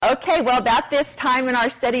Okay, well, about this time in our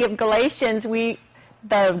study of Galatians,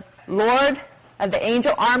 the Lord of the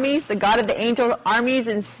angel armies, the God of the angel armies,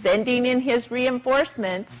 is sending in his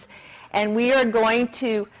reinforcements, and we are going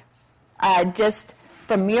to just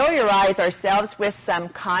familiarize ourselves with some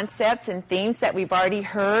concepts and themes that we've already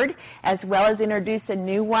heard, as well as introduce a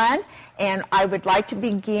new one. And I would like to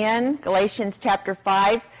begin Galatians chapter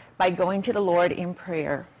 5 by going to the Lord in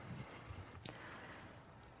prayer.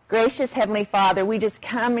 Gracious Heavenly Father, we just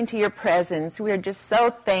come into your presence. We are just so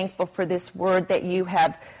thankful for this word that you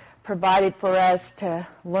have provided for us to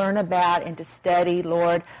learn about and to study,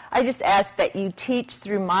 Lord. I just ask that you teach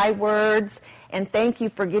through my words, and thank you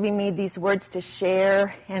for giving me these words to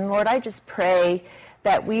share. And Lord, I just pray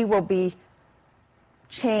that we will be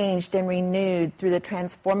changed and renewed through the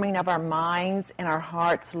transforming of our minds and our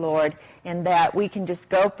hearts, Lord, and that we can just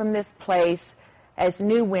go from this place as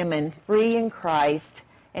new women, free in Christ,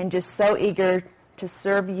 and just so eager to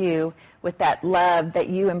serve you with that love that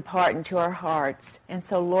you impart into our hearts. And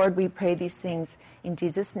so, Lord, we pray these things in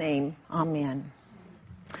Jesus' name. Amen.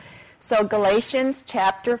 So, Galatians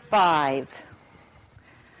chapter 5.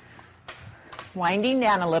 Winding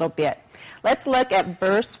down a little bit. Let's look at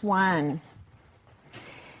verse 1.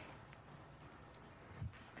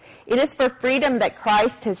 It is for freedom that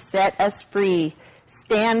Christ has set us free.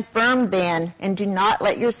 Stand firm then, and do not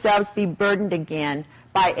let yourselves be burdened again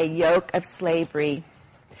by a yoke of slavery.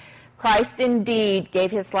 Christ indeed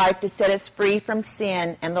gave his life to set us free from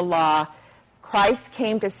sin and the law. Christ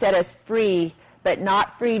came to set us free, but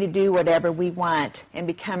not free to do whatever we want and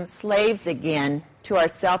become slaves again to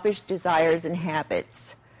our selfish desires and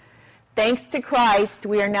habits. Thanks to Christ,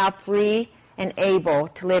 we are now free and able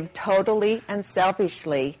to live totally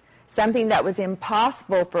unselfishly, something that was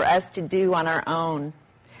impossible for us to do on our own,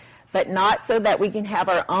 but not so that we can have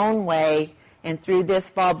our own way and through this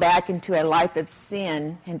fall back into a life of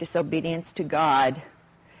sin and disobedience to God.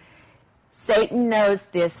 Satan knows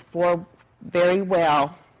this very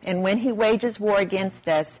well, and when he wages war against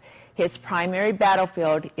us, his primary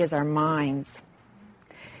battlefield is our minds.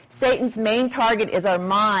 Satan's main target is our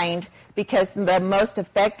mind because the most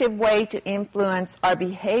effective way to influence our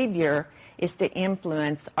behavior is to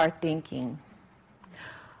influence our thinking.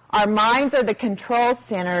 Our minds are the control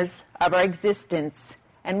centers of our existence,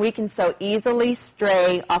 and we can so easily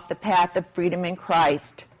stray off the path of freedom in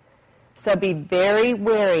Christ. So be very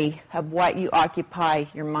wary of what you occupy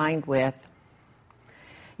your mind with.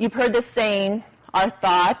 You've heard the saying, our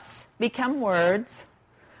thoughts become words,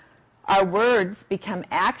 our words become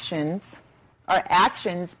actions, our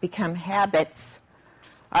actions become habits,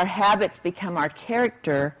 our habits become our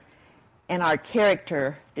character, and our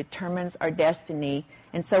character determines our destiny.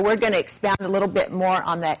 And so we're going to expound a little bit more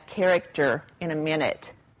on that character in a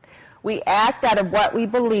minute. We act out of what we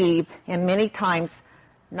believe, and many times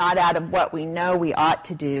not out of what we know we ought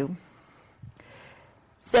to do.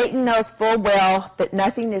 Satan knows full well that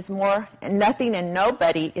nothing and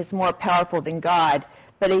nobody is more powerful than God.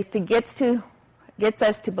 But if he gets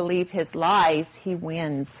us to believe his lies, he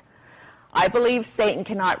wins. I believe Satan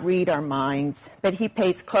cannot read our minds, but he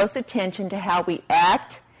pays close attention to how we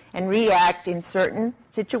act and react in certain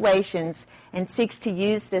situations and seeks to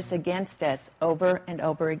use this against us over and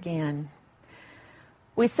over again.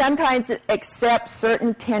 We sometimes accept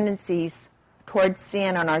certain tendencies towards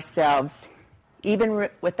sin on ourselves, even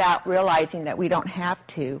without realizing that we don't have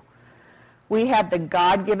to. We have the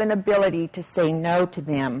God-given ability to say no to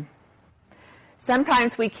them.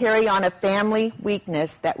 Sometimes we carry on a family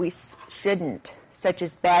weakness that we shouldn't, such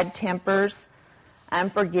as bad tempers,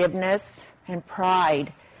 unforgiveness, and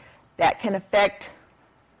pride that can affect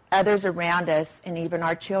others around us and even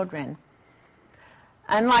our children.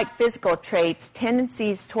 Unlike physical traits,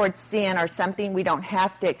 tendencies towards sin are something we don't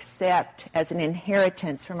have to accept as an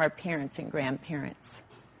inheritance from our parents and grandparents.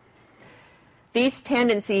 These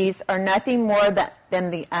tendencies are nothing more than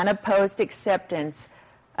the unopposed acceptance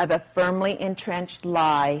of a firmly entrenched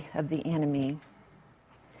lie of the enemy.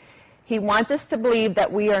 He wants us to believe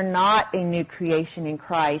that we are not a new creation in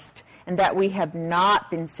Christ and that we have not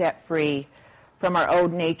been set free from our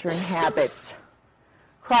old nature and habits.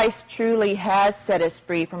 Christ truly has set us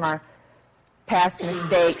free from our past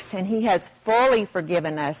mistakes, and he has fully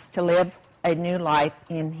forgiven us to live a new life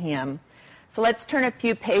in him. So let's turn a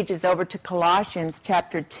few pages over to Colossians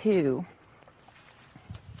chapter 2.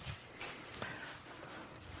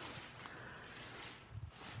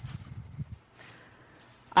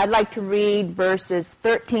 I'd like to read verses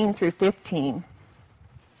 13 through 15.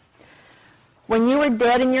 When you were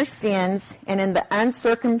dead in your sins and in the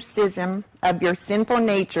uncircumcision of your sinful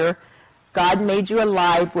nature, God made you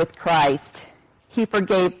alive with Christ. He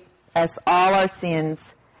forgave us all our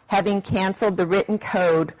sins, having canceled the written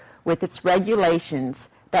code with its regulations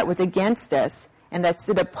that was against us and that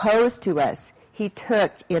stood opposed to us, he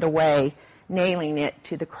took it away, nailing it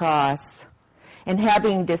to the cross. And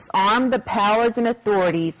having disarmed the powers and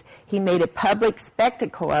authorities, he made a public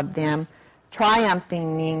spectacle of them,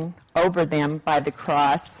 triumphing over them by the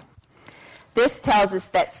cross. This tells us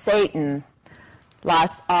that Satan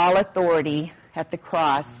lost all authority at the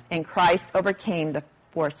cross, and Christ overcame the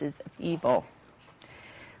forces of evil.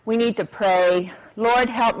 We need to pray, Lord,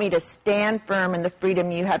 help me to stand firm in the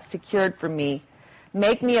freedom you have secured for me.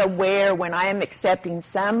 Make me aware when I am accepting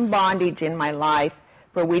some bondage in my life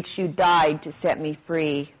for which you died to set me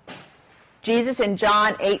free. Jesus in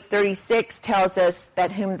John 8:36 tells us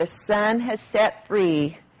that whom the Son has set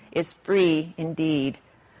free is free indeed.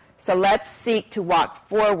 So let's seek to walk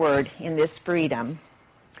forward in this freedom.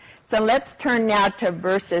 So let's turn now to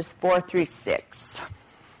verses 4 through 6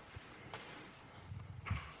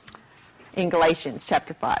 in Galatians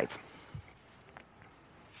chapter 5.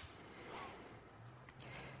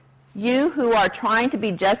 You who are trying to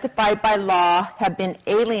be justified by law have been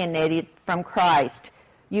alienated from Christ.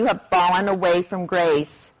 You have fallen away from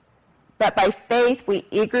grace. But by faith we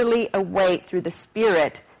eagerly await through the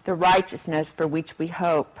Spirit the righteousness for which we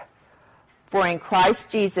hope. For in Christ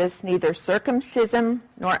Jesus neither circumcision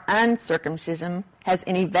nor uncircumcision has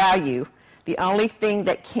any value. The only thing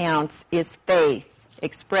that counts is faith,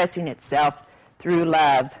 expressing itself through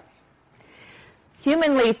love.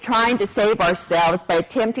 Humanly trying to save ourselves by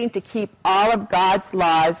attempting to keep all of God's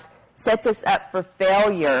laws sets us up for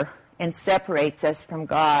failure and separates us from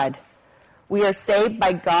God. We are saved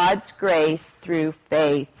by God's grace through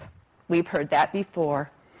faith. We've heard that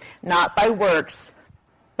before. Not by works,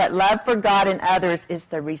 but love for God and others is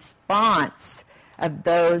the response of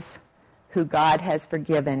those who God has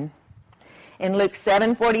forgiven. In Luke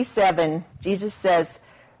 7:47, Jesus says,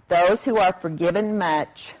 "Those who are forgiven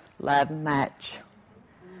much love much."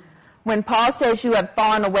 When Paul says you have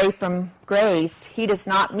fallen away from grace, he does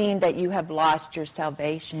not mean that you have lost your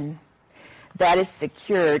salvation. That is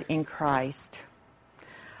secured in Christ.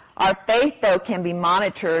 Our faith, though, can be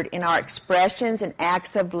monitored in our expressions and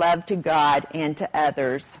acts of love to God and to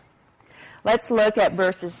others. Let's look at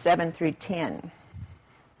verses 7 through 10.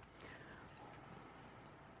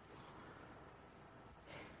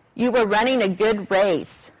 You were running a good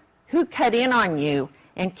race. Who cut in on you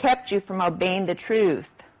and kept you from obeying the truth?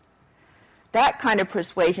 That kind of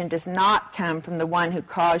persuasion does not come from the one who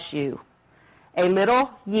calls you. A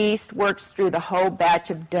little yeast works through the whole batch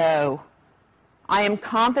of dough. I am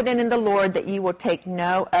confident in the Lord that you will take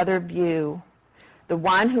no other view. The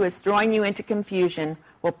one who is throwing you into confusion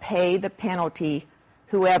will pay the penalty,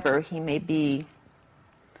 whoever he may be.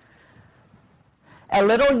 A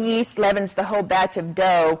little yeast leavens the whole batch of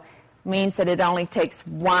dough means that it only takes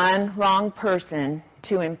one wrong person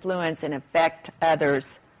to influence and affect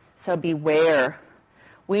others. So beware.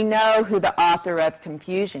 We know who the author of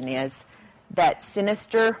confusion is, that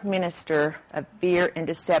sinister minister of fear and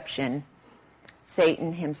deception,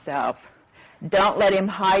 Satan himself. Don't let him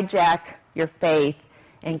hijack your faith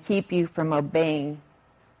and keep you from obeying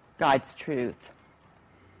God's truth.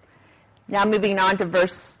 Now moving on to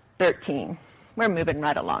verse 13. We're moving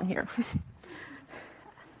right along here.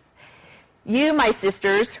 You, my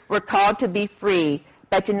sisters, were called to be free,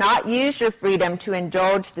 but do not use your freedom to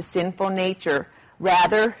indulge the sinful nature.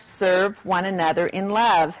 Rather, serve one another in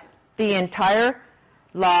love. The entire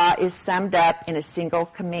law is summed up in a single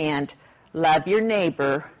command: love your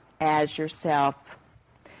neighbor as yourself.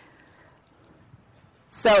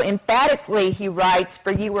 So emphatically he writes,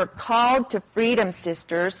 for you were called to freedom,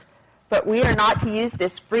 sisters, but we are not to use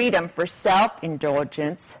this freedom for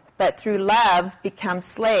self-indulgence, but through love become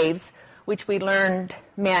slaves, which we learned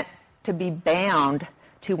meant to be bound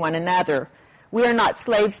to one another. We are not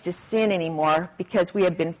slaves to sin anymore because we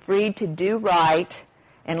have been freed to do right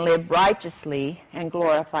and live righteously and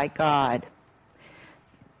glorify God.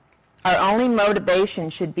 Our only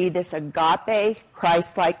motivation should be this agape,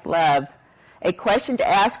 Christ-like love. A question to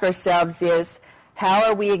ask ourselves is, how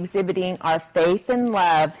are we exhibiting our faith and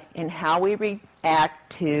love in how we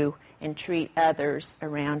react to and treat others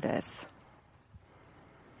around us?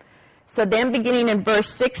 So then beginning in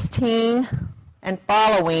verse 16 and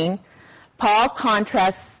following, Paul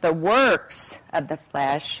contrasts the works of the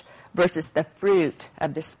flesh versus the fruit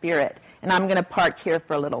of the Spirit. And I'm going to park here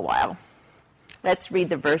for a little while. Let's read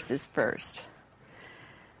the verses first.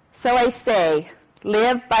 So I say,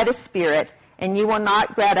 live by the Spirit, and you will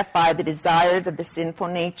not gratify the desires of the sinful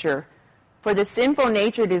nature. For the sinful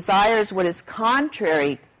nature desires what is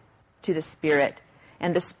contrary to the Spirit,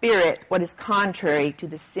 and the Spirit what is contrary to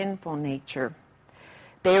the sinful nature.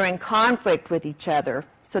 They are in conflict with each other,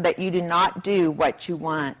 so that you do not do what you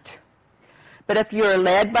want. But if you are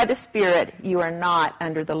led by the Spirit, you are not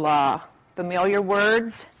under the law. Familiar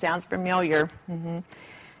words? Sounds familiar. Mm-hmm.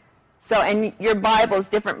 So in your Bibles,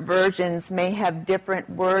 different versions may have different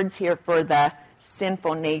words here for the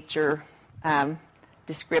sinful nature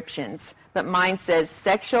descriptions. But mine says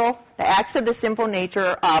the acts of the sinful nature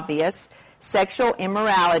are obvious: sexual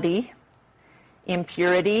immorality,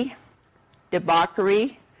 impurity,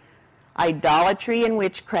 debauchery, idolatry and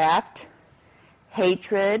witchcraft,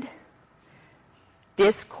 hatred,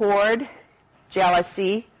 discord,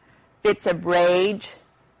 jealousy, fits of rage,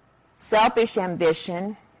 selfish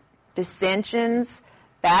ambition, dissensions,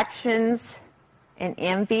 factions, and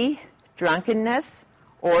envy, drunkenness,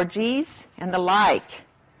 orgies, and the like.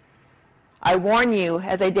 I warn you,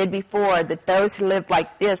 as I did before, that those who live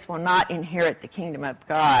like this will not inherit the kingdom of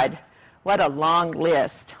God. What a long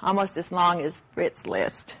list, almost as long as Britt's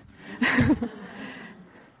list.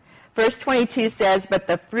 Verse 22 says, "But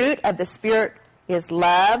the fruit of the Spirit is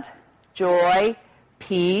love, joy,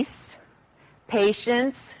 peace,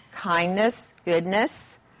 patience, kindness,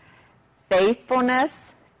 goodness,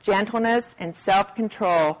 faithfulness, gentleness, and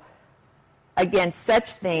self-control. Against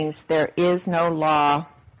such things there is no law."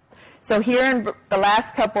 So here in the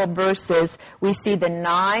last couple of verses, we see the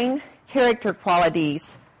 9 character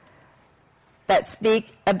qualities that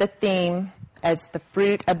speak of the theme as the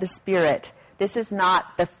fruit of the Spirit. This is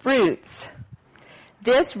not the fruits.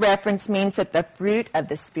 This reference means that the fruit of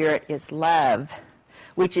the Spirit is love,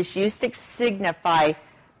 which is used to signify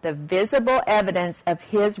the visible evidence of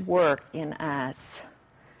His work in us.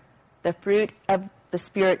 The fruit of the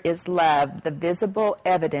Spirit is love, the visible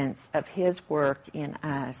evidence of His work in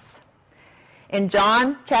us. In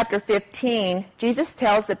John chapter 15, Jesus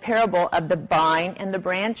tells the parable of the vine and the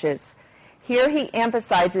branches. Here he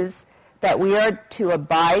emphasizes that we are to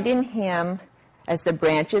abide in Him as the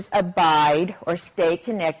branches abide or stay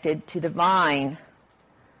connected to the vine.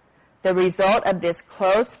 The result of this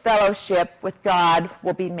close fellowship with God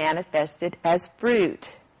will be manifested as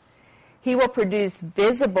fruit. He will produce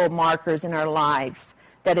visible markers in our lives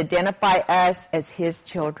that identify us as His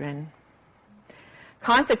children.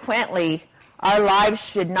 Consequently, our lives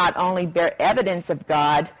should not only bear evidence of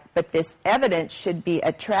God, but this evidence should be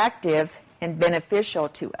attractive and beneficial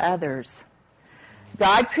to others.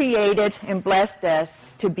 God created and blessed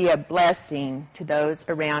us to be a blessing to those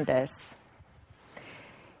around us.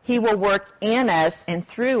 He will work in us and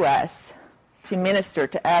through us to minister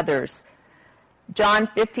to others. John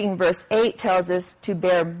 15 verse 8 tells us to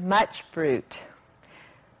bear much fruit.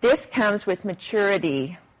 This comes with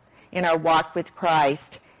maturity in our walk with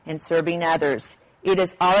Christ and serving others. It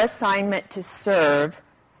is our assignment to serve,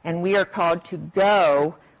 and we are called to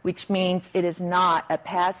go, which means it is not a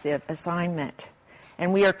passive assignment.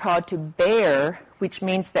 And we are called to bear, which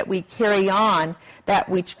means that we carry on that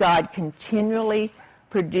which God continually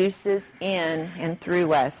produces in and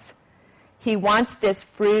through us. He wants this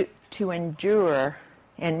fruit to endure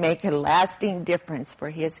and make a lasting difference for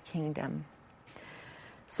His kingdom.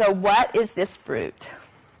 So what is this fruit?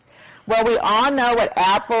 Well, we all know what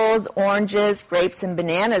apples, oranges, grapes, and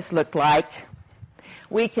bananas look like.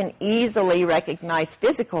 We can easily recognize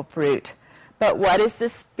physical fruit, but what is the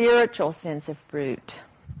spiritual sense of fruit?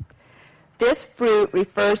 This fruit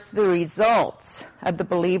refers to the results of the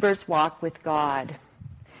believer's walk with God.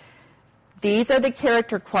 These are the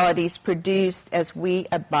character qualities produced as we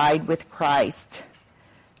abide with Christ.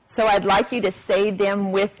 So I'd like you to say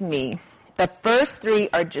them with me. The first 3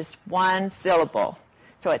 are just one syllable.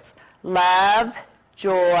 So it's love,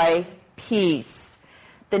 joy, peace.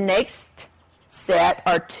 The next set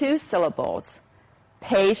are 2 syllables: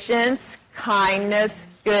 patience, kindness,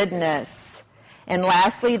 goodness. And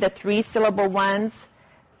lastly, the 3-syllable ones: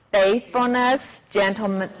 faithfulness,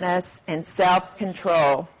 gentleness, and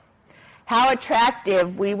self-control. How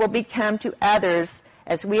attractive we will become to others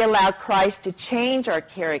as we allow Christ to change our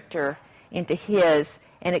character into His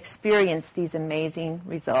and experience these amazing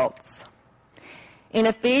results. In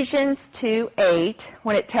Ephesians 2:8,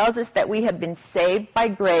 when it tells us that we have been saved by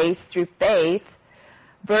grace through faith,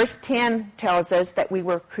 verse 10 tells us that we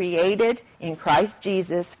were created in Christ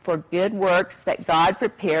Jesus for good works that God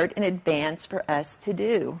prepared in advance for us to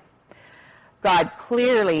do. God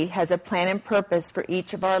clearly has a plan and purpose for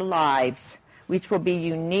each of our lives, which will be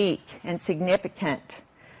unique and significant,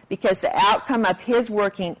 because the outcome of His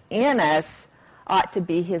working in us ought to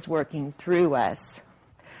be His working through us.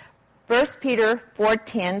 1 Peter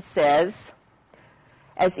 4:10 says,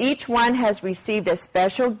 "As each one has received a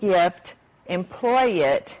special gift, employ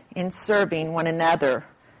it in serving one another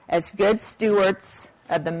as good stewards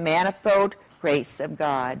of the manifold grace of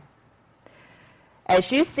God.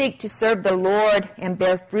 As you seek to serve the Lord and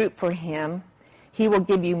bear fruit for him, he will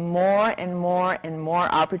give you more and more and more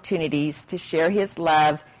opportunities to share his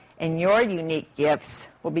love, and your unique gifts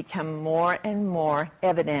will become more and more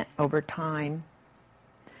evident over time.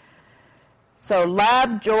 So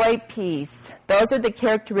love, joy, peace, those are the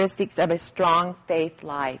characteristics of a strong faith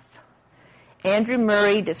life. Andrew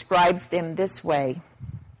Murray describes them this way.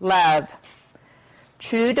 Love,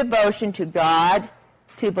 true devotion to God,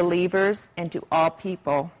 to believers, and to all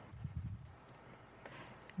people.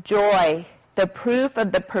 Joy, the proof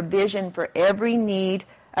of the provision for every need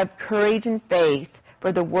of courage and faith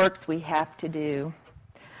for the works we have to do.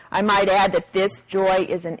 I might add that this joy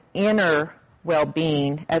is an inner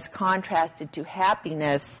well-being as contrasted to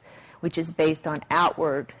happiness, which is based on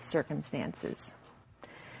outward circumstances.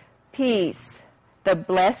 Peace, the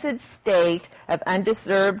blessed state of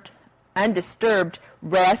undisturbed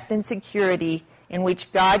rest and security in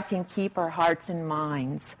which God can keep our hearts and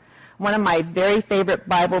minds. One of my very favorite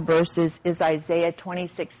Bible verses is Isaiah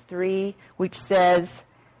 26:3, which says,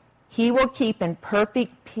 "He will keep in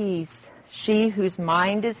perfect peace she whose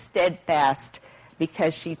mind is steadfast,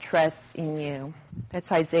 because she trusts in you."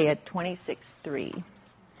 That's Isaiah 26:3.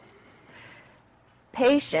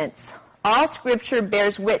 Patience. All Scripture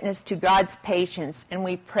bears witness to God's patience, and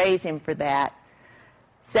we praise him for that.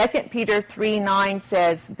 2 Peter 3:9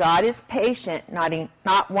 says, "God is patient,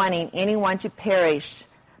 not wanting anyone to perish,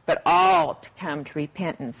 but all to come to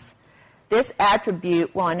repentance." This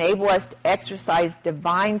attribute will enable us to exercise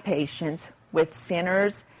divine patience with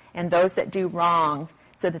sinners and those that do wrong,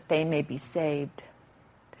 so that they may be saved.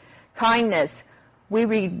 Kindness. We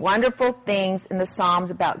read wonderful things in the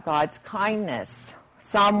Psalms about God's kindness.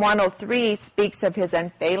 Psalm 103 speaks of his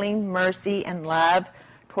unfailing mercy and love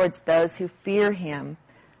towards those who fear him.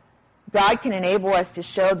 God can enable us to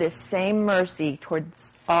show this same mercy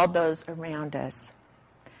towards all those around us.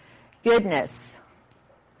 Goodness.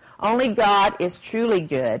 Only God is truly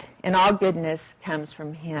good, and all goodness comes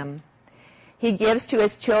from him. He gives to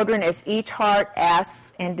his children as each heart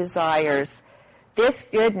asks and desires. This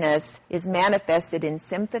goodness is manifested in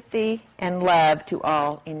sympathy and love to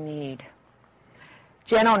all in need.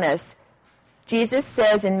 Gentleness. Jesus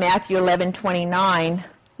says in Matthew 11:29,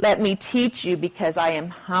 "Let me teach you because I am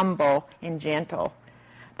humble and gentle."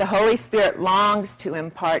 The Holy Spirit longs to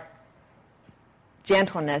impart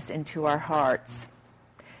gentleness into our hearts.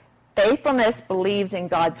 Faithfulness believes in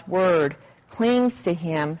God's word, clings to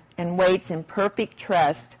him, and waits in perfect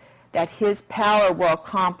trust that his power will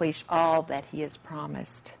accomplish all that he has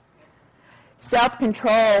promised.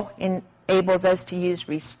 Self-control enables us to use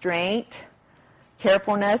restraint,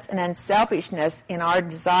 carefulness, and unselfishness in our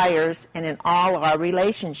desires and in all our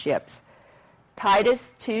relationships.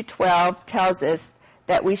 Titus 2:12 tells us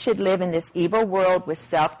that we should live in this evil world with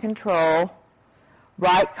self-control,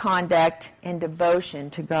 right conduct, and devotion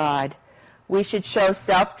to God. We should show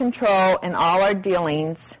self-control in all our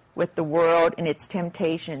dealings with the world and its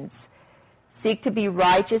temptations. Seek to be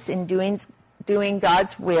righteous in doing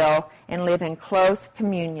God's will and live in close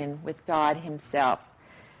communion with God himself.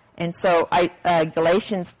 And so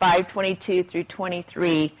Galatians 5:22 through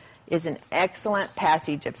 23 is an excellent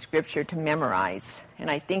passage of Scripture to memorize.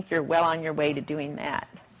 And I think you're well on your way to doing that.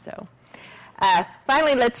 So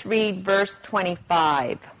finally, let's read verse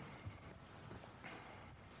 25.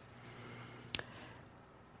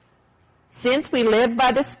 Since we live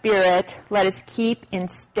by the Spirit, let us keep in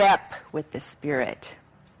step with the Spirit.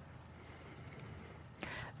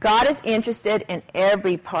 God is interested in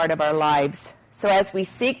every part of our lives. So as we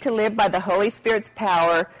seek to live by the Holy Spirit's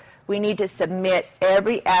power, we need to submit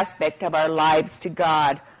every aspect of our lives to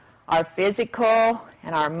God, our physical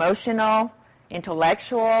and our emotional,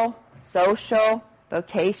 intellectual, social,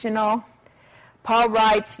 vocational. Paul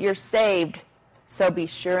writes, "You're saved, so be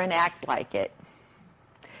sure and act like it."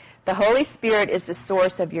 The Holy Spirit is the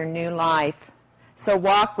source of your new life, so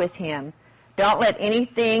walk with him. Don't let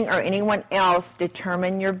anything or anyone else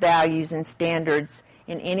determine your values and standards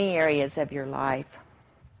in any areas of your life.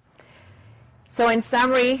 So in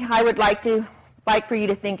summary, I would like for you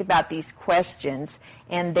to think about these questions,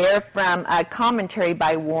 and they're from a commentary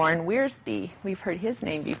by Warren Wiersbe. We've heard his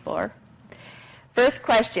name before. First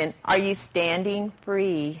question, are you standing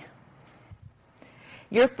free?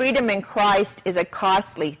 Your freedom in Christ is a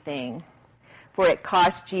costly thing, for it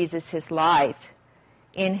cost Jesus his life.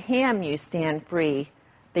 In him you stand free.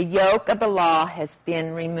 The yoke of the law has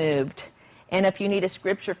been removed. And if you need a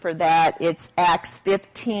scripture for that, it's Acts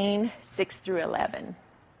 15:6 through 11.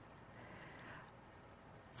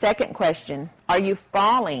 Second question, are you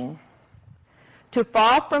falling? To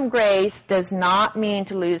fall from grace does not mean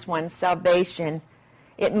to lose one's salvation.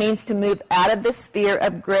 It means to move out of the sphere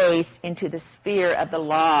of grace into the sphere of the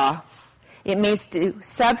law. It means to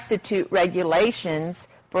substitute regulations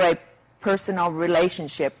for a personal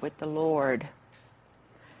relationship with the Lord.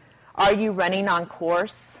 Are you running on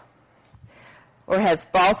course? Or has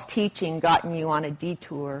false teaching gotten you on a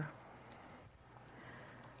detour?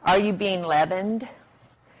 Are you being leavened?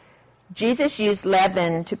 Jesus used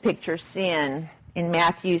leaven to picture sin in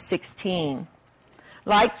Matthew 16.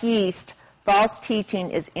 Like yeast, false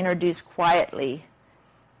teaching is introduced quietly.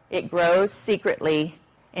 It grows secretly,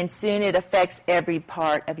 and soon it affects every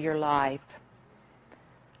part of your life.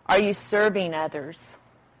 Are you serving others?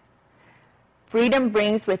 Freedom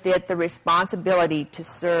brings with it the responsibility to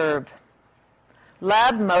serve.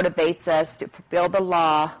 Love motivates us to fulfill the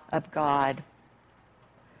law of God.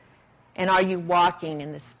 And are you walking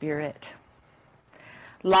in the Spirit?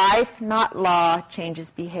 Life, not law,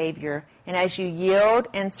 changes behavior. And as you yield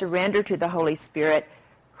and surrender to the Holy Spirit,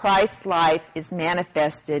 Christ's life is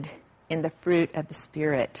manifested in the fruit of the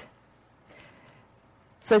Spirit.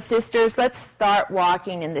 So sisters, let's start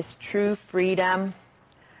walking in this true freedom.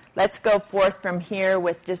 Let's go forth from here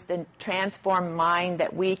with just a transformed mind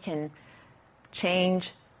that we can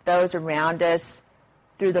change those around us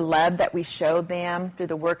through the love that we show them, through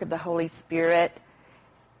the work of the Holy Spirit.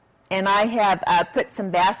 And I have put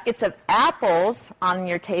some baskets of apples on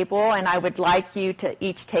your table, and I would like you to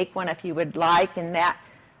each take one if you would like, and that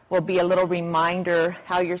will be a little reminder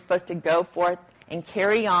how you're supposed to go forth and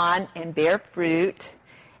carry on and bear fruit.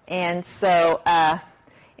 And so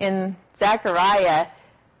in Zechariah,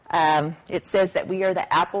 it says that we are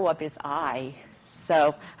the apple of his eye.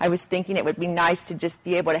 So I was thinking it would be nice to just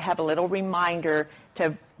be able to have a little reminder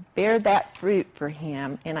to bear that fruit for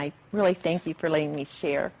him. And I really thank you for letting me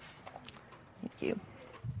share. Thank you.